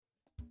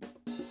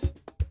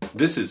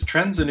This is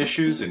Trends and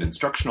Issues in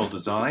Instructional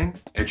Design,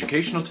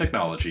 Educational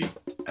Technology,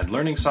 and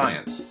Learning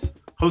Science,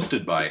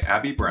 hosted by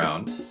Abby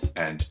Brown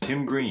and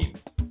Tim Green.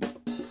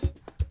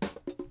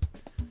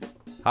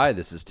 Hi,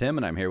 this is Tim,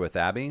 and I'm here with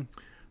Abby.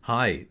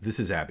 Hi, this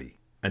is Abby,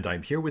 and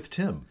I'm here with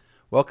Tim.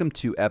 Welcome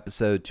to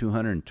episode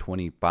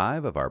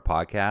 225 of our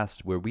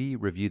podcast, where we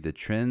review the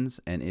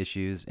trends and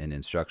issues in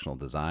instructional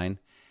design,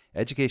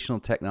 educational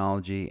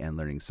technology, and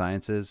learning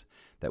sciences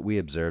that we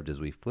observed as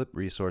we flip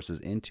resources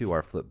into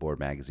our Flipboard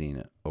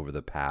magazine over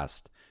the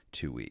past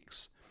 2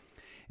 weeks.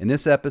 In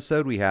this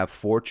episode, we have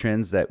 4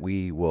 trends that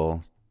we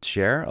will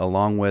share,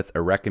 along with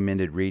a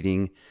recommended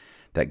reading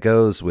that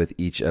goes with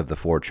each of the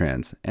 4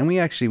 trends. And we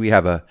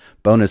have a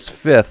bonus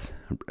 5th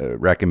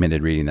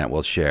recommended reading that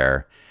we'll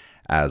share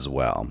as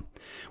well.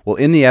 We'll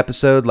end the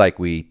episode like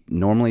we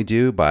normally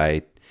do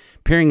by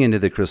peering into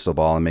the crystal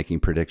ball and making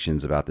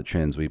predictions about the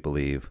trends we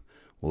believe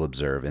we'll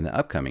observe in the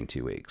upcoming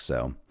 2 weeks.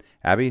 So,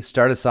 Abby,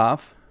 start us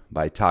off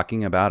by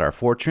talking about our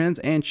 4 trends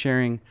and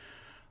sharing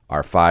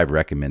our 5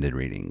 recommended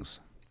readings.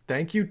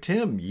 Thank you,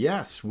 Tim.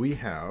 Yes, we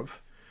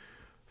have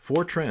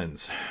 4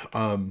 trends.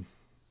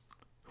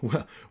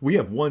 Well, we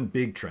have one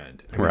big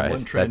trend.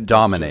 One trend that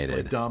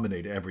dominated.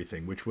 Dominated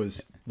everything, which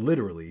was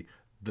literally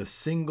the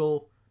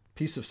single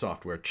piece of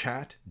software,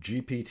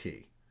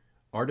 ChatGPT,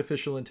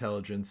 artificial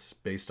intelligence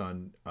based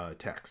on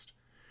text.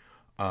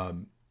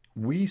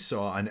 We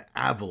saw an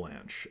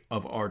avalanche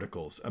of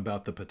articles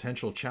about the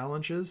potential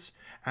challenges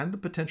and the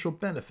potential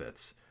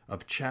benefits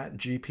of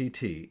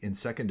ChatGPT in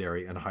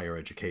secondary and higher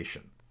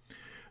education.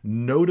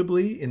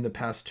 Notably, in the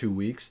past 2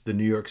 weeks, the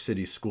New York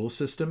City school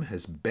system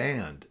has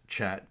banned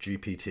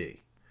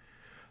ChatGPT.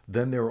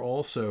 Then there are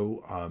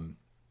also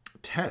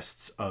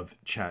tests of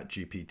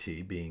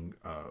ChatGPT being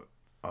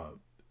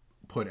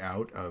put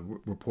out,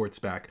 reports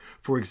back.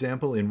 For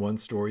example, in one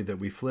story that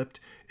we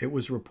flipped, it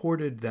was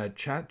reported that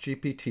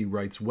ChatGPT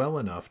writes well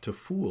enough to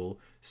fool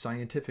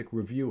scientific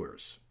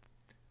reviewers.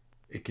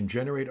 It can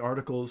generate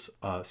articles,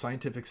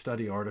 scientific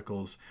study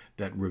articles,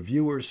 that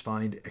reviewers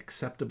find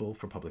acceptable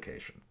for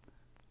publication.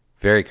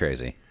 Very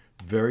crazy.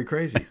 Very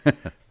crazy.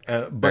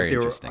 Very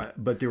interesting.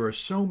 But there are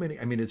so many.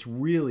 I mean, it's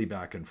really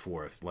back and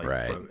forth.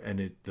 Right.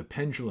 The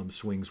pendulum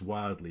swings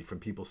wildly from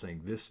people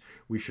saying this.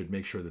 We should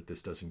make sure that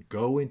this doesn't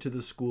go into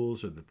the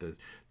schools, or that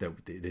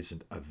it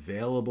isn't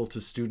available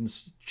to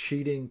students.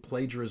 Cheating,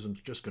 plagiarism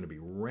is just going to be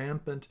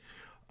rampant.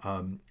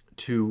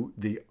 To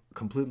the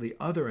completely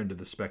other end of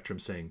the spectrum,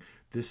 saying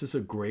this is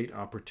a great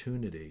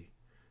opportunity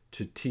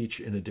to teach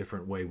in a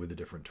different way with a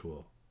different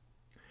tool.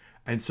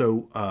 And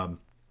so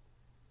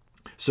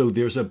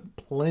there's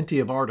plenty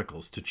of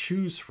articles to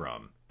choose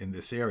from in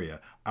this area.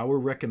 Our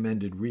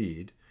recommended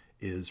read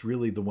is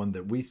really the one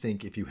that we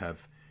think if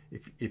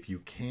you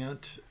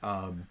can't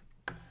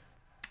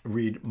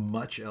read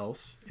much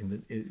else,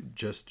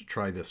 just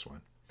try this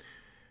one.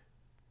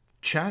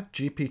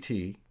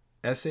 ChatGPT,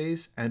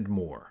 Essays and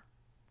More: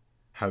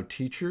 How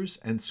Teachers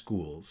and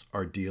Schools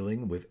Are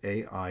Dealing with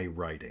AI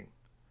Writing,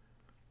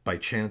 by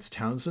Chance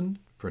Townsend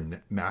for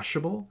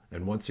Mashable.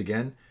 And once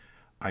again,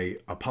 I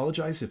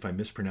apologize if I'm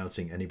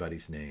mispronouncing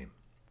anybody's name.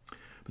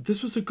 But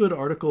this was a good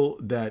article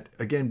that,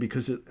 again,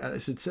 because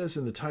as it says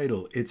in the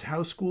title, it's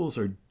how schools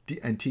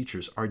and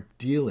teachers are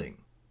dealing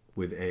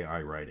with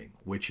AI writing,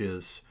 which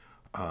is,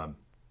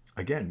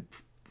 again,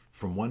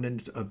 from one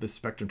end of the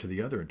spectrum to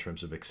the other in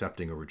terms of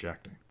accepting or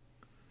rejecting.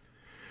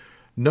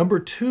 Number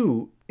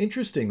 2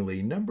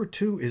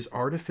 is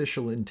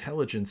artificial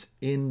intelligence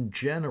in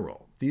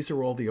general. These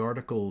are all the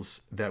articles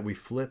that we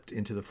flipped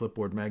into the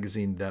Flipboard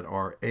magazine that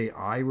are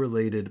AI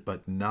related,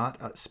 but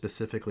not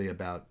specifically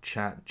about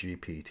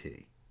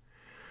ChatGPT.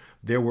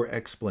 There were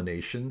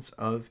explanations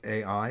of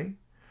AI.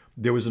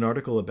 There was an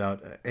article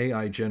about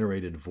AI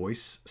generated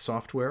voice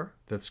software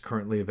that's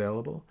currently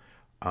available.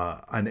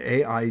 An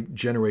AI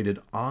generated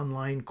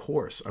online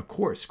course, a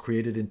course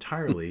created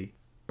entirely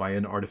by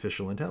an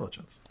artificial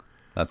intelligence.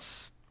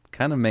 That's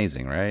kind of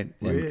amazing, right?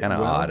 And kind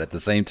of odd at the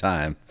same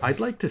time.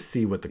 I'd like to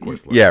see what the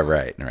course looks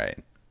like.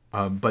 Right.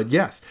 But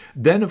yes,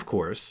 then of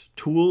course,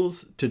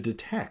 tools to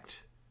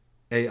detect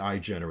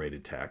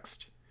AI-generated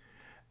text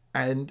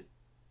and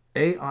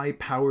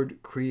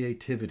AI-powered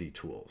creativity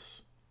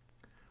tools.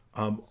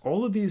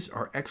 All of these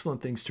are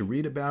excellent things to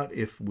read about.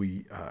 If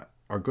we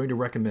are going to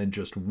recommend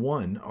just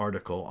one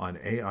article on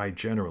AI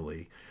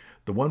generally,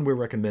 the one we're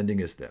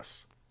recommending is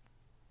this: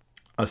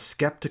 A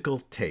Skeptical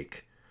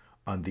Take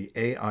on the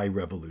AI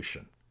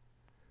Revolution,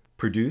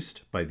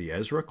 produced by the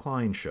Ezra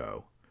Klein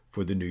Show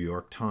for the New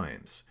York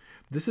Times.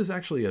 This is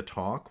actually a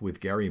talk with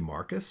Gary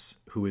Marcus,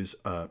 who is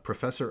a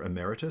professor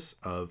emeritus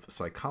of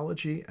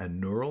psychology and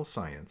neural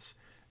science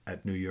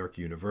at New York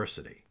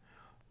University.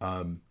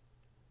 And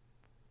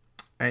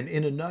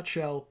in a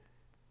nutshell,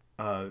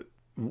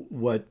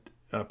 what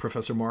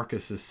Professor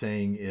Marcus is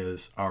saying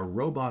is our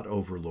robot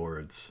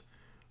overlords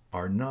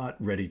are not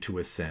ready to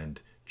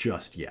ascend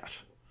just yet.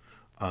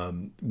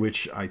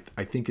 Which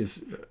I think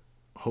is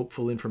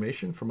hopeful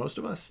information for most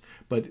of us,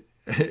 but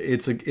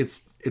it's a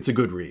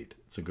good read.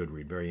 It's a good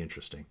read, very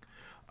interesting.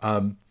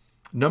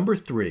 Number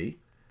 3,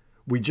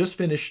 we just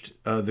finished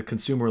the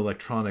Consumer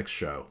Electronics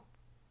Show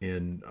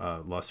in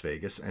Las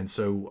Vegas. And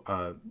so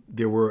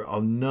there were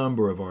a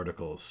number of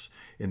articles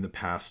in the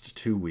past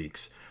 2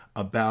 weeks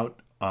about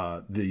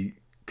the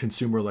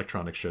Consumer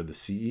Electronics Show, the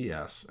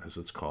CES, as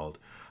it's called,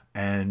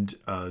 and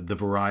the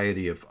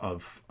variety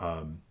of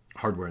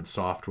hardware and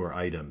software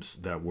items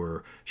that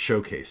were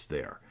showcased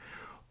there.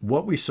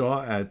 What we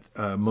saw at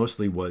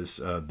mostly was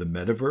the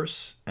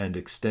metaverse and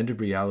extended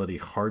reality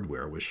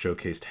hardware was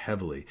showcased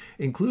heavily,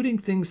 including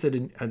things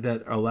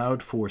that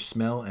allowed for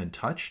smell and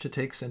touch to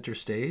take center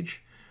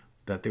stage.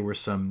 That there were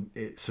some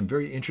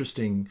very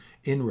interesting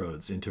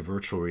inroads into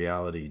virtual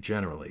reality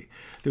generally.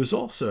 There was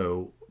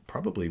also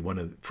probably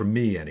for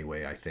me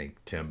anyway, I think,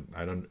 Tim,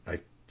 I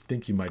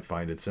think you might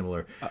find it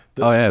similar.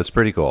 Yeah, it's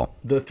pretty cool.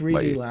 The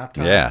 3D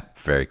laptop. Yeah,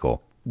 very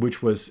cool.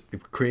 Which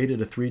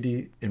created a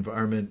 3D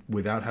environment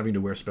without having to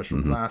wear special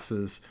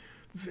glasses.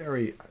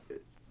 Very,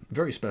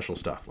 very special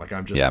stuff. Like,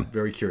 I'm just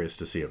very curious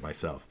to see it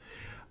myself.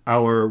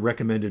 Our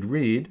recommended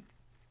read,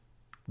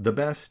 The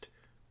Best,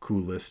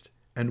 Coolest,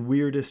 and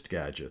Weirdest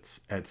Gadgets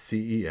at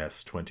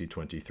CES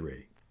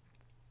 2023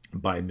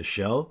 by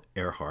Michelle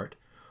Earhart,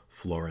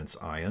 Florence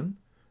Ion,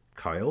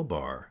 Kyle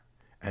Barr,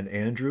 and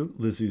Andrew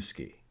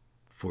Liszewski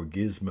for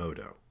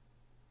Gizmodo.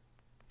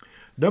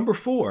 Number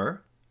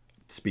 4,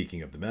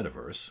 speaking of the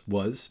metaverse,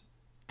 was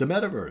the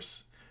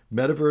metaverse.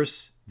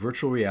 Metaverse,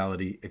 virtual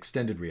reality,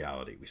 extended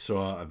reality. We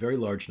saw a very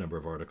large number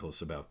of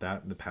articles about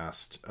that in the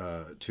past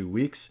 2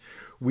 weeks.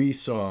 We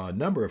saw a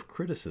number of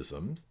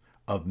criticisms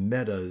of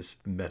Meta's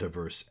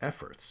metaverse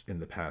efforts in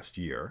the past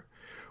year.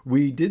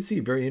 We did see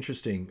very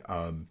interesting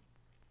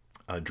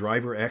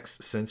Driver X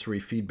sensory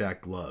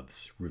feedback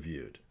gloves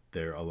reviewed.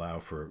 They allow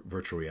for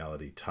virtual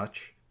reality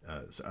touch,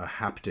 a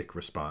haptic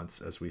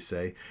response, as we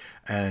say.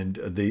 And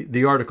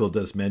the article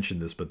does mention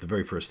this, but the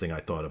very first thing I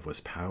thought of was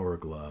Power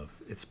Glove.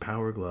 It's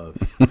Power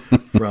Gloves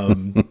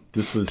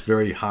this was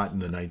very hot in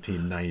the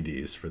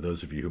 1990s, for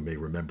those of you who may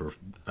remember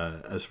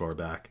as far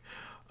back.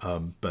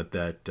 But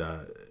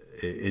that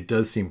it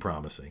does seem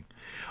promising.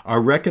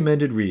 Our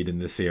recommended read in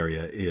this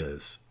area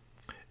is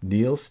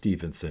Neil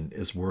Stevenson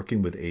is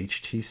working with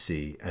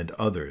HTC and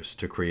others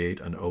to create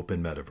an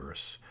open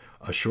metaverse,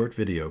 a short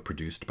video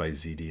produced by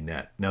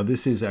ZDNet. Now,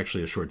 this is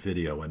actually a short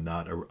video and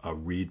not a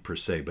read per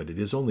se, but it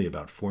is only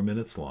about 4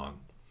 minutes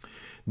long.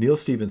 Neil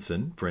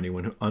Stevenson, for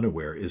anyone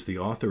unaware, is the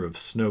author of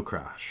Snow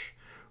Crash,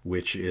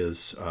 which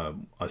is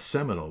a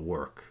seminal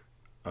work,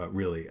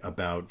 really,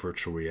 about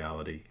virtual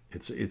reality.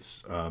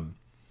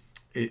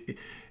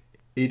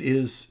 It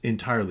is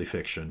entirely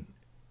fiction,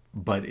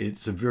 but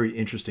it's a very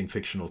interesting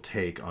fictional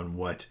take on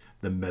what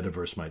the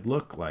metaverse might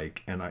look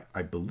like. And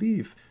I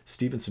believe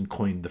Stevenson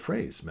coined the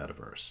phrase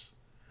metaverse.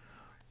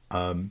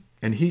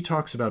 And he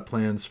talks about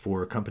plans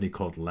for a company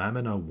called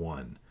Lamina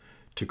One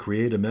to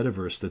create a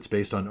metaverse that's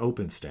based on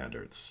open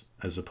standards,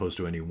 as opposed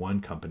to any one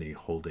company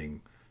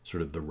holding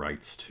sort of the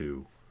rights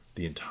to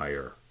the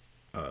entire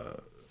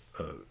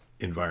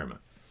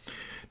environment.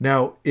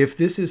 Now, if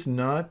this is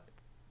not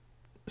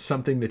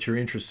something that you're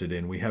interested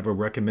in, we have a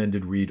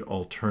recommended read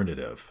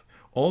alternative,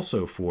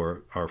 also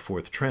for our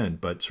fourth trend,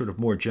 but sort of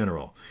more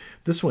general.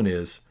 This one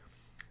is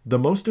The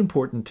Most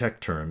Important Tech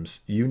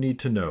Terms You Need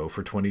to Know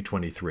for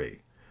 2023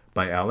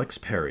 by Alex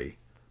Perry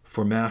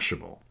for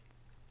Mashable.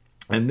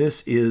 And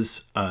this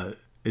is,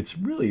 it's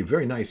really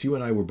very nice. You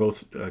and I were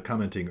both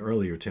commenting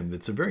earlier, Tim,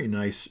 that's a very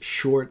nice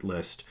short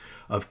list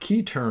of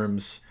key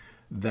terms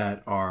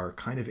that are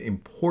kind of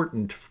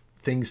important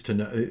things to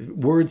know,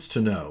 words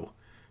to know,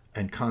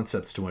 and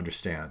concepts to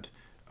understand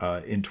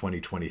in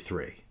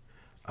 2023.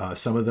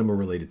 Some of them are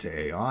related to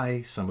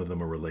AI. Some of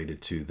them are related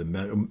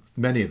to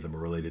many of them are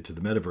related to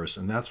the metaverse,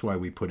 and that's why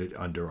we put it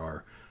under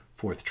our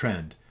fourth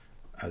trend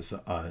as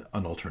an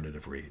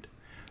alternative read.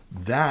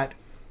 That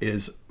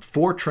is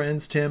 4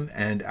 trends, Tim,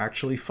 and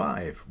actually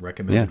 5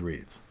 recommended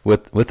reads.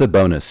 With a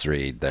bonus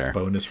read there.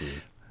 Bonus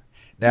read.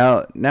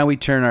 Now we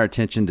turn our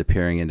attention to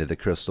peering into the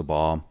crystal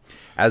ball.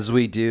 As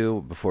we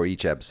do before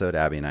each episode,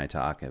 Abby and I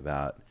talk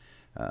about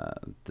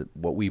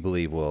what we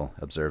believe we'll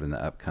observe in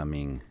the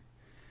upcoming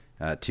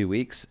 2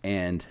 weeks.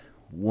 And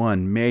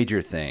one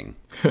major thing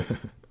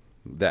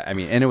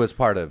and it was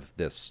part of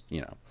this,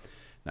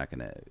 not going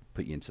to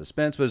put you in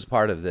suspense, but it's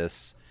part of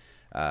this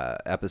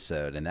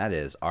episode, and that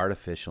is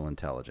artificial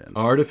intelligence.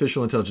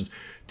 Artificial intelligence.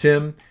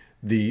 Tim,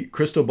 the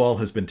crystal ball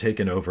has been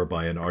taken over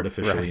by an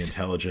artificially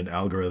intelligent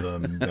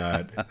algorithm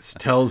that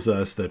tells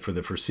us that for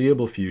the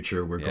foreseeable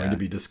future, we're going to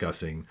be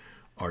discussing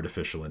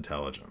artificial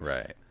intelligence.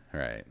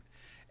 Right.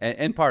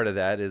 And part of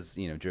that is,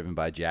 driven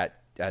by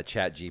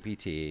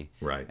ChatGPT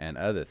and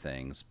other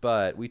things.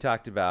 But we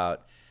talked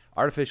about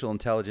artificial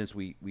intelligence.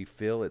 We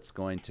feel it's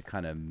going to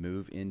kind of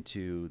move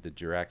into the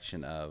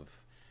direction of,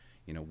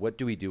 what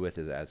do we do with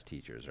it as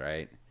teachers,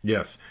 right?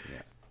 Yes.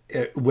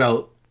 Yeah.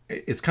 Well,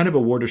 it's kind of a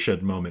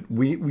watershed moment.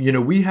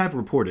 We have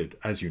reported,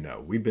 as you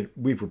know,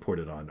 we've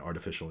reported on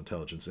artificial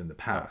intelligence in the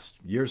past,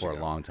 years ago. For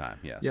a long time,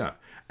 yes. Yeah.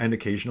 And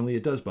occasionally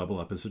it does bubble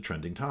up as a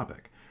trending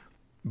topic.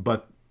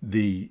 But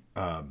the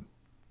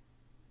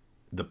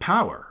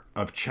power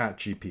of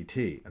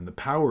ChatGPT and the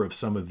power of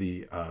some of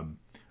the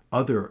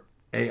other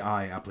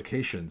AI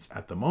applications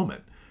at the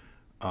moment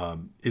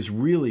is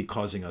really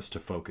causing us to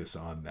focus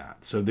on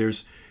that. So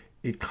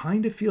it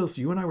kind of feels,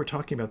 you and I were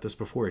talking about this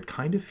before, it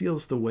kind of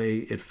feels the way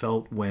it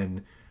felt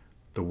when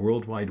the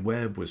World Wide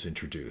Web was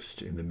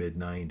introduced in the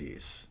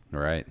mid-90s.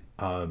 Right.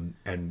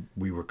 And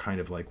we were kind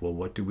of like, well,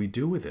 what do we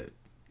do with it?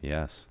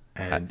 Yes.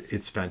 And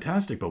it's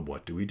fantastic, but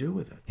what do we do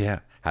with it? Yeah.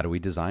 How do we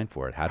design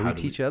for it? How do we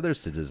teach others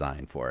to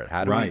design for it?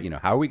 How do Right. we,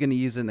 how are we going to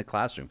use it in the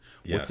classroom?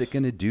 What's Yes. it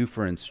going to do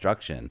for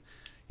instruction?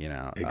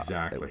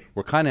 Exactly.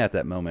 We're kind of at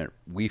that moment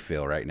we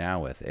feel right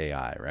now with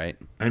AI, right?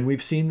 And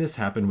we've seen this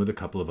happen with a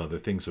couple of other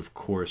things, of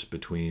course,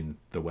 between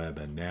the web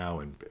and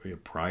now and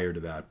prior to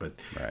that. But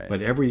Right.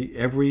 but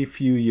every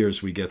few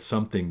years we get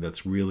something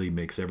that's really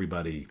makes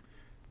everybody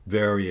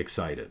very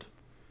excited.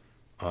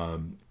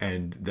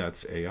 And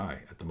that's AI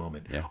at the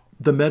moment. Yeah.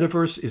 The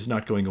metaverse is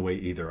not going away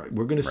either.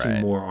 We're going to see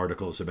Right. more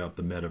articles about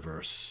the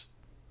metaverse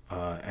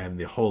and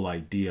the whole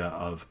idea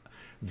of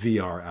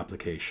VR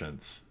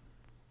applications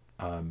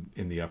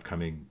in the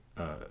upcoming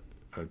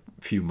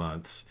few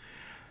months.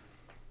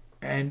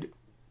 And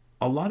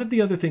a lot of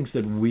the other things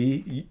that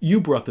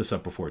you brought this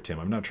up before, Tim.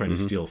 I'm not trying to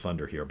steal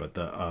thunder here, but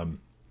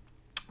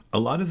a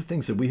lot of the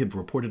things that we have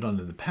reported on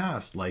in the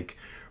past, like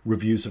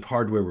reviews of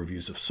hardware,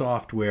 reviews of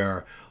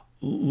software,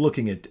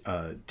 looking at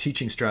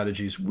teaching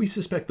strategies, we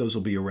suspect those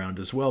will be around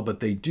as well, but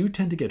they do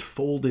tend to get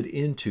folded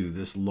into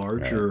this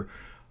larger,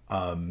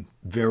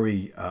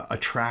 very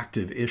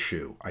attractive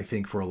issue. I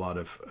think for a lot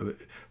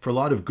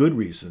of good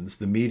reasons,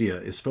 the media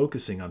is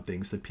focusing on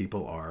things that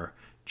people are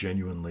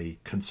genuinely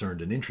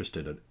concerned and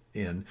interested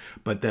in,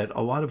 but that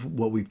a lot of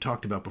what we've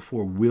talked about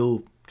before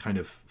will kind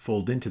of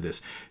fold into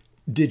this.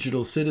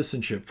 Digital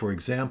citizenship, for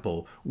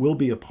example, will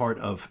be a part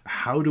of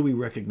how do we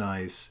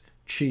recognize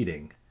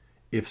cheating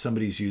if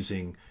somebody's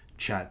using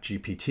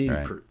ChatGPT,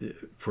 Right.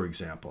 for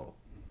example,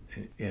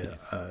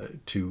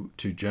 to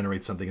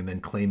generate something and then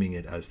claiming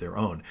it as their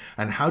own.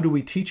 And how do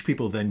we teach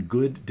people then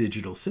good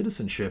digital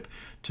citizenship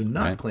to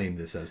not Right. claim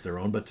this as their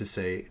own, but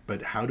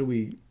how do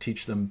we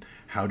teach them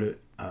how to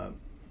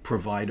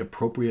provide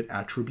appropriate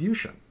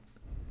attribution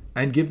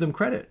and give them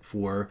credit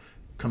for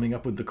coming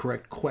up with the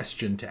correct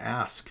question to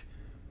ask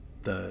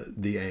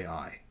the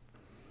AI?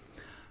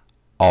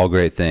 All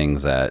great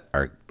things that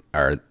are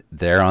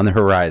there on the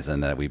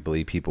horizon that we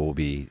believe people will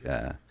be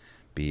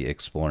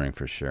exploring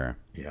for sure.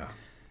 Yeah.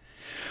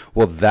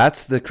 Well,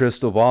 that's the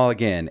crystal ball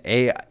again.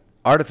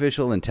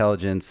 Artificial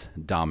intelligence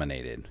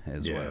dominated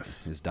is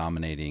Yes. what is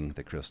dominating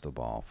the crystal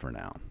ball for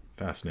now.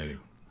 Fascinating.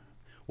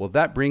 Well,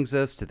 that brings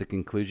us to the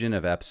conclusion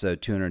of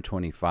episode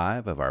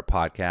 225 of our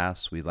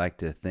podcast. We'd like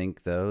to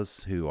thank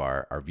those who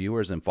are our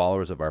viewers and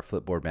followers of our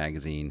Flipboard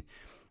magazine,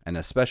 and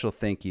a special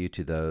thank you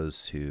to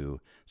those who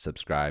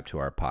subscribe to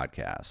our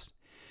podcast.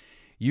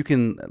 You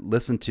can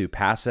listen to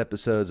past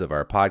episodes of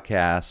our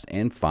podcast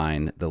and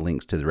find the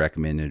links to the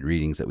recommended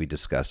readings that we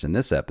discussed in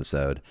this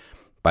episode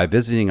by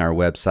visiting our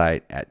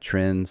website at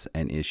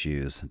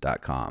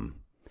trendsandissues.com.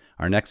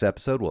 Our next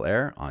episode will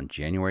air on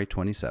January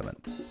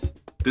 27th.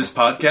 This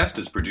podcast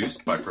is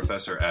produced by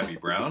Professor Abby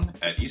Brown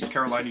at East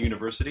Carolina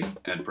University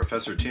and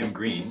Professor Tim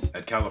Green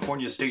at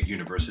California State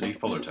University,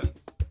 Fullerton.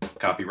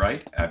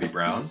 Copyright Abby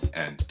Brown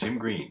and Tim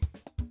Green.